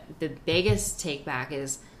 But the biggest take back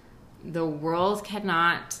is the world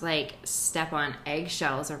cannot step on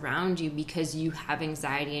eggshells around you because you have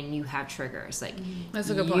anxiety and you have triggers. That's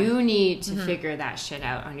a good point. You need to figure that shit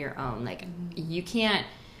out on your own.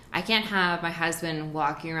 I can't have my husband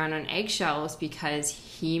walking around on eggshells because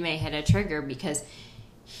he may hit a trigger because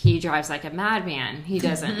he drives like a madman. He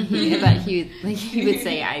doesn't, but he would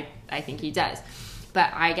say, I think he does.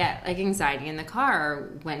 But I get anxiety in the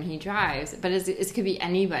car when he drives. But it could be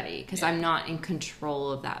anybody because I'm not in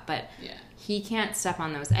control of that. But he can't step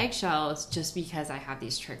on those eggshells just because I have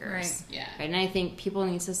these triggers. Right. Yeah. Right? And I think people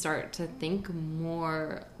need to start to think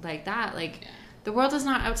more like that. The world is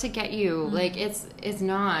not out to get you. It's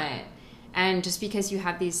not. And just because you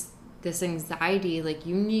have this anxiety,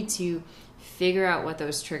 you need to figure out what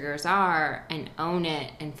those triggers are and own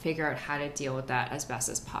it and figure out how to deal with that as best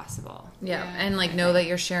as possible. Yeah. And know that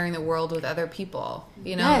you're sharing the world with other people,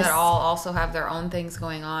 Yes. that all also have their own things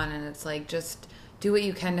going on. And it's just do what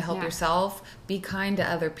you can to help yourself, be kind to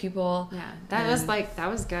other people. Yeah. That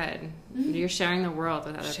was good. You're sharing the world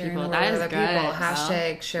with other people. That That is is good. good.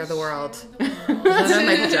 Hashtag share the world. Is that a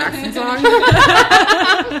Michael Jackson song?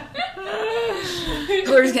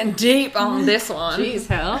 We're just getting deep on this one. Jeez,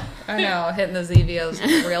 hell. I know, hitting the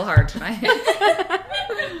ZVOs real hard tonight.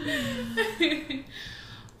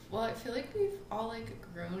 Well, I feel like we've all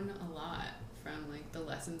grown a lot from like the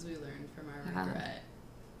lessons we learned from our Yeah. regret.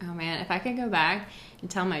 Oh man, if I could go back and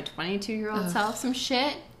tell my 22-year-old self some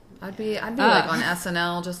shit, I'd be like on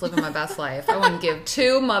SNL, just living my best life. I wouldn't give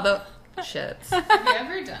two mother shits. Have you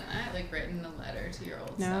ever done that? Like written a letter to your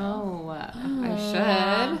old self? no,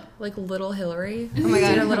 I should. Like little Hillary. Oh my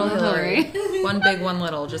God, Dear little little Hillary. One big, one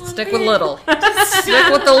little. Just stick with little. Stick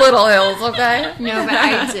with the little hills, okay? No, but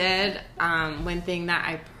I did. One thing that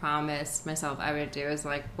I promised myself I would do is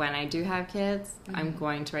like when I do have kids, I'm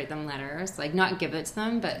going to write them letters. Like not give it to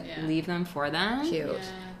them, but leave them for them. Cute. Yeah,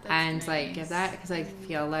 that's And nice. like give that because I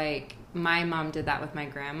feel like my mom did that with my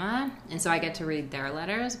grandma, and so I get to read their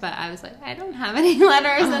letters. But I was like, I don't have any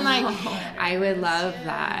letters, and like I would love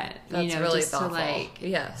that. That's you know, really just thoughtful. to like,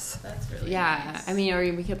 yes. That's really yeah. nice. I mean, or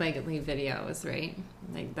we could like leave videos, right?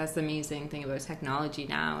 Like that's the amazing thing about technology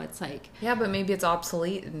now. It's like Yeah, but maybe it's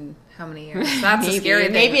obsolete in how many years? That's maybe, a scary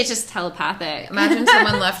thing. maybe it's just telepathic. Imagine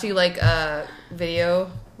someone left you like a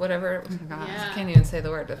video, whatever. Oh my God, Yeah. I can't even say the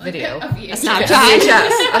word. A video. A VHS. Snapchat. VHS.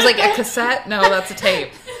 I was like, a cassette? No, that's a tape.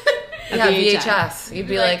 Yeah, VHS. VHS. You'd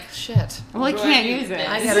be Like- like, shit. Well, I What do can't I do use with it.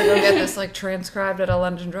 I gotta go get this like transcribed at a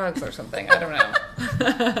London Drugs or something. I don't know.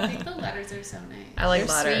 I think the letters are so nice. I like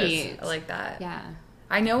They're letters. sweet. I like that. Yeah.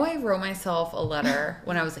 I know I wrote myself a letter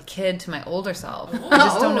when I was a kid to my older self. I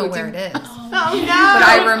just don't know where it is. Oh But no!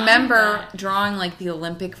 I remember drawing like the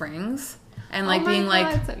Olympic rings and like Oh my being like,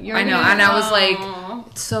 God, so you're I know, gonna- and I was like, Aw.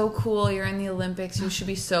 it's so cool, you're in the Olympics, you should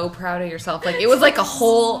be so proud of yourself. Like it was like a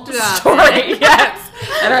whole Stop story, yes.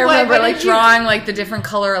 And I What- remember what like did you- drawing like the different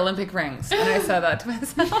color Olympic rings, and I said that to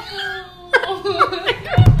myself.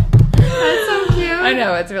 That's so cute. I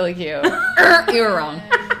know, it's really cute. You were wrong.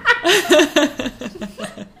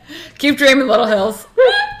 Keep dreaming, Little Hills.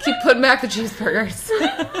 Keep putting back the cheeseburgers.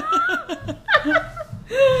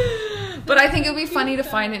 But I think it would be funny to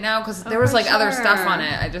find it now because there was for like other stuff sure. on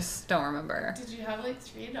it. I just don't remember. Did you have like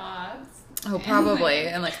 3 dogs? Oh, probably.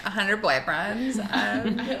 And like 100 boyfriends.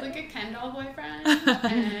 I had like a Ken doll boyfriend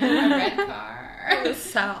and a red car. It was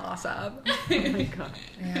so awesome. Oh my God.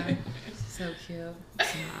 Yeah. So cute.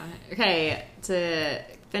 Okay, to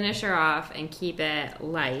finish her off and keep it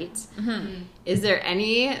light, Mm-hmm. is there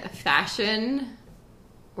any fashion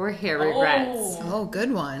or hair regrets? Oh,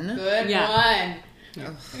 good one. Good Yeah. one.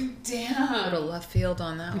 Ugh, Damn. What a left field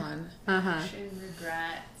on that one. Uh-huh. Fashion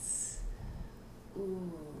regrets.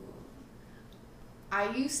 Ooh. I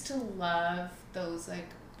used to love those like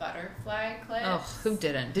butterfly clips. Oh, who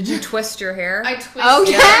didn't? Did you twist your hair? I twisted Oh, it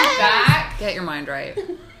yes! back, Get your mind right.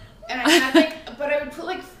 and I had like, but I would put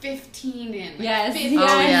like 15 in. Like Yes. 15. Oh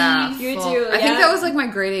yeah, You full. do, I think yeah. that was like my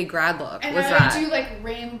grade 8 grad look. And Was I that? would do like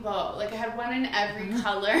rainbow. Like I had one in every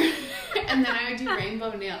color, and then I would do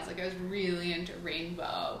rainbow nails. Like I was really into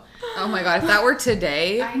rainbow. Oh my god, if that were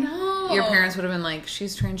today, I know. your parents would have been like,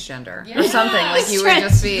 "She's transgender" or Yeah. something. Like you would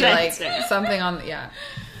just be like Transgender. something on. Yeah.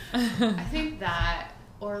 I think that,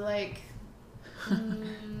 or like,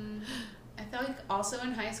 I felt like also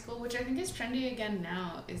in high school, which I think is trendy again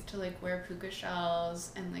now, is to like wear puka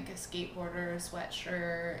shells and like a skateboarder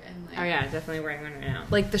sweatshirt and like. Oh yeah, definitely wearing one right now.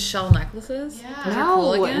 Like the shell necklaces. Yeah. Those are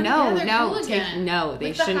cool No, again? no, Yeah, they're no, cool again. no, they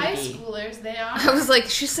Like the shouldn't high be. schoolers, they are. I was like,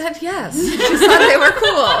 she said yes. She said they were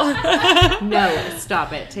cool. No,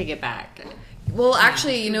 stop it. Take it back. Well,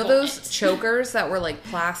 actually, you know Google those it. chokers that were like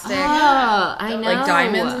plastic, Oh, I know. like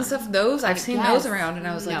diamonds and stuff. Those I've seen those Yes. around, and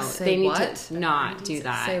I was like, No, say they need what? to not do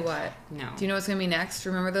that. Say what? No. Do you know what's gonna be next?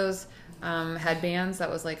 Remember those headbands that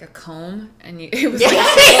was like a comb, and it was Yes.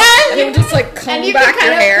 like, and it would just like comb And you back could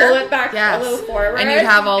your kind of hair. pull it back Yes. a little forward, and you'd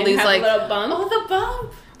have all and these have like a little bump. Oh, the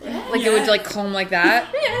bump. like it would like comb like that.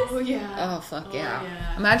 Oh yeah. Oh fuck Oh, yeah.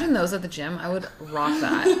 yeah. Imagine those at the gym. I would rock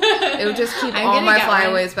that. It would just keep I'm all gonna my get one.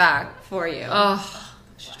 flyaways back. for you. Oh,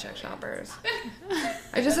 I should check Shoppers.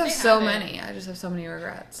 I just bet have they so have it. many. I just have so many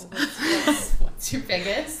regrets. What's your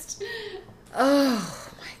biggest?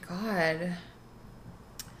 Oh my god.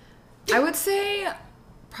 I would say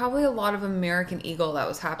probably a lot of American Eagle that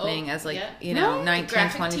was happening Oh, as like, yeah. you know, Really? 19,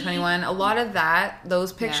 Graphic 20, tee? 21. A lot of that,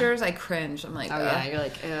 those pictures, I cringe. I'm like, Oh yeah, you're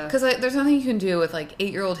like, ugh. because there's nothing you can do with like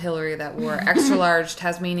 8-year-old Hillary that wore extra large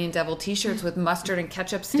Tasmanian Devil t-shirts with mustard and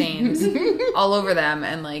ketchup stains all over them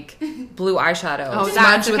and like blue eyeshadow that's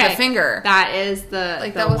smudged with okay. a finger. That is the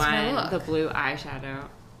Like, the that was one, my look. the blue eyeshadow.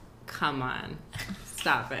 Come on,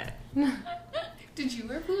 stop it. Did you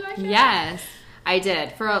wear blue eyeshadow? Yes, I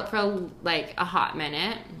did for like a hot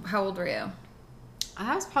minute. How old were you?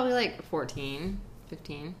 I was probably like 14,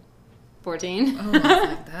 15, 14. Oh, I was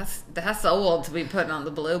like, that's old to be putting on the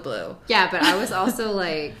blue. Yeah, but I was also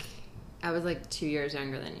like, I was like 2 years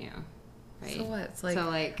younger than you. Right? right? So what? It's like, So,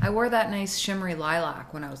 like- I wore that nice shimmery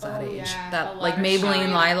lilac when I was that Oh, age. yeah. A That lot like of Maybelline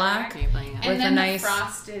shiny lilac. Maybelline. And with then a the nice-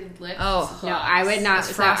 frosted lip Oh. No, I would not. As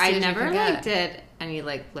So frosty I as you never can like get. did any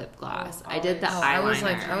like lip gloss. Oh, I did the always.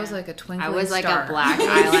 eyeliner. I was like a twinkling I was like star. a black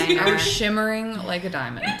eyeliner. I was shimmering like a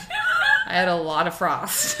diamond. I had a lot of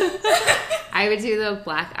frost. I would do the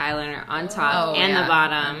black eyeliner on top Oh, and yeah. the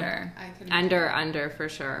bottom. Under for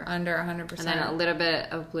sure. Under 100%. And then a little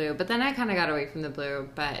bit of blue. But then I kind of got away from the blue.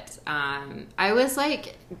 But I was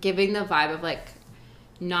like giving the vibe of like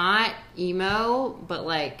not emo, but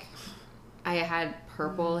like I had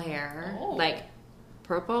purple hair. Oh. Like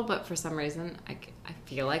purple, but for some reason I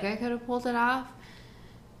feel like I could have pulled it off.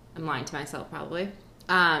 I'm lying to myself probably.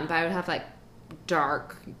 But I would have like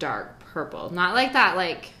dark purple. Not like that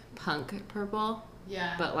like punk purple.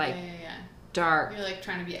 Yeah. But, like, yeah. Dark. You're like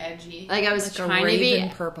trying to be edgy. Like I was like trying a to raven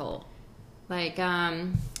be purple. like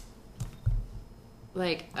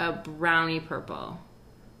a brownie purple.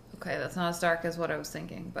 Okay, that's not as dark as what I was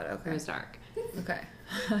thinking, but okay. It was dark. Okay.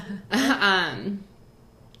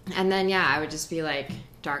 And then yeah, I would just be like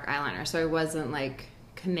dark eyeliner. So I wasn't like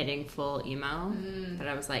committing full emo, but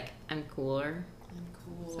I was like, I'm cooler.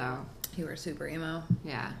 Cool. So You were super emo.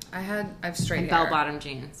 yeah. I have straight And hair. bell bottom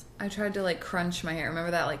jeans. I tried to like crunch my hair.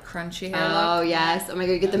 Remember that like crunchy hair Oh look? yes. Oh my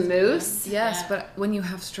god, you get the mousse. Yes, Yeah. but when you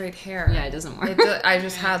have straight hair, Yeah, it doesn't work. I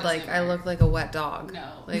just Yeah, had it like doesn't I work. looked like a wet dog. No.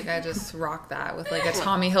 Like I just rocked that with like a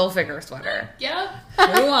Tommy Hilfiger sweater. Yep.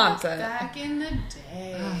 Who wants it? Back in the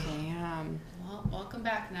day. Damn. Well, welcome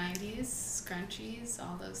back, 90s, scrunchies,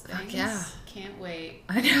 all those things. Fuck yeah. Can't wait.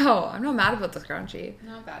 I know. I'm not mad about the scrunchie.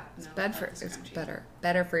 Not bad. No, Bad not for the it's scrunchie.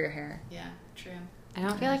 better for your hair. Yeah, true. I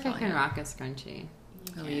don't feel like I Fine. can rock a scrunchie.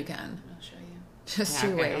 Oh, you can. I'll show you. Just Yeah,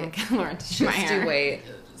 you okay, wait. I'm gonna learn to do my Just hair. you wait.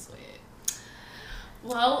 Just wait.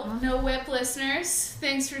 Well, No Whip listeners,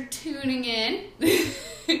 thanks for tuning in.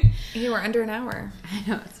 You were under an hour. I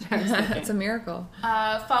know. That's what I was thinking. It's a miracle.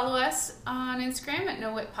 Follow us on Instagram at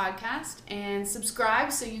No Whip Podcast and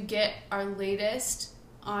subscribe so you get our latest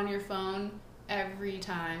on your phone every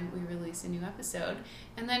time we release a new episode.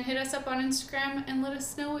 And then hit us up on Instagram and let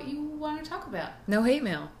us know what you want to talk about. No hate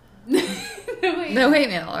mail. No, wait. No hate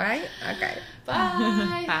mail, all right? Okay.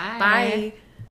 Bye. Bye. Bye.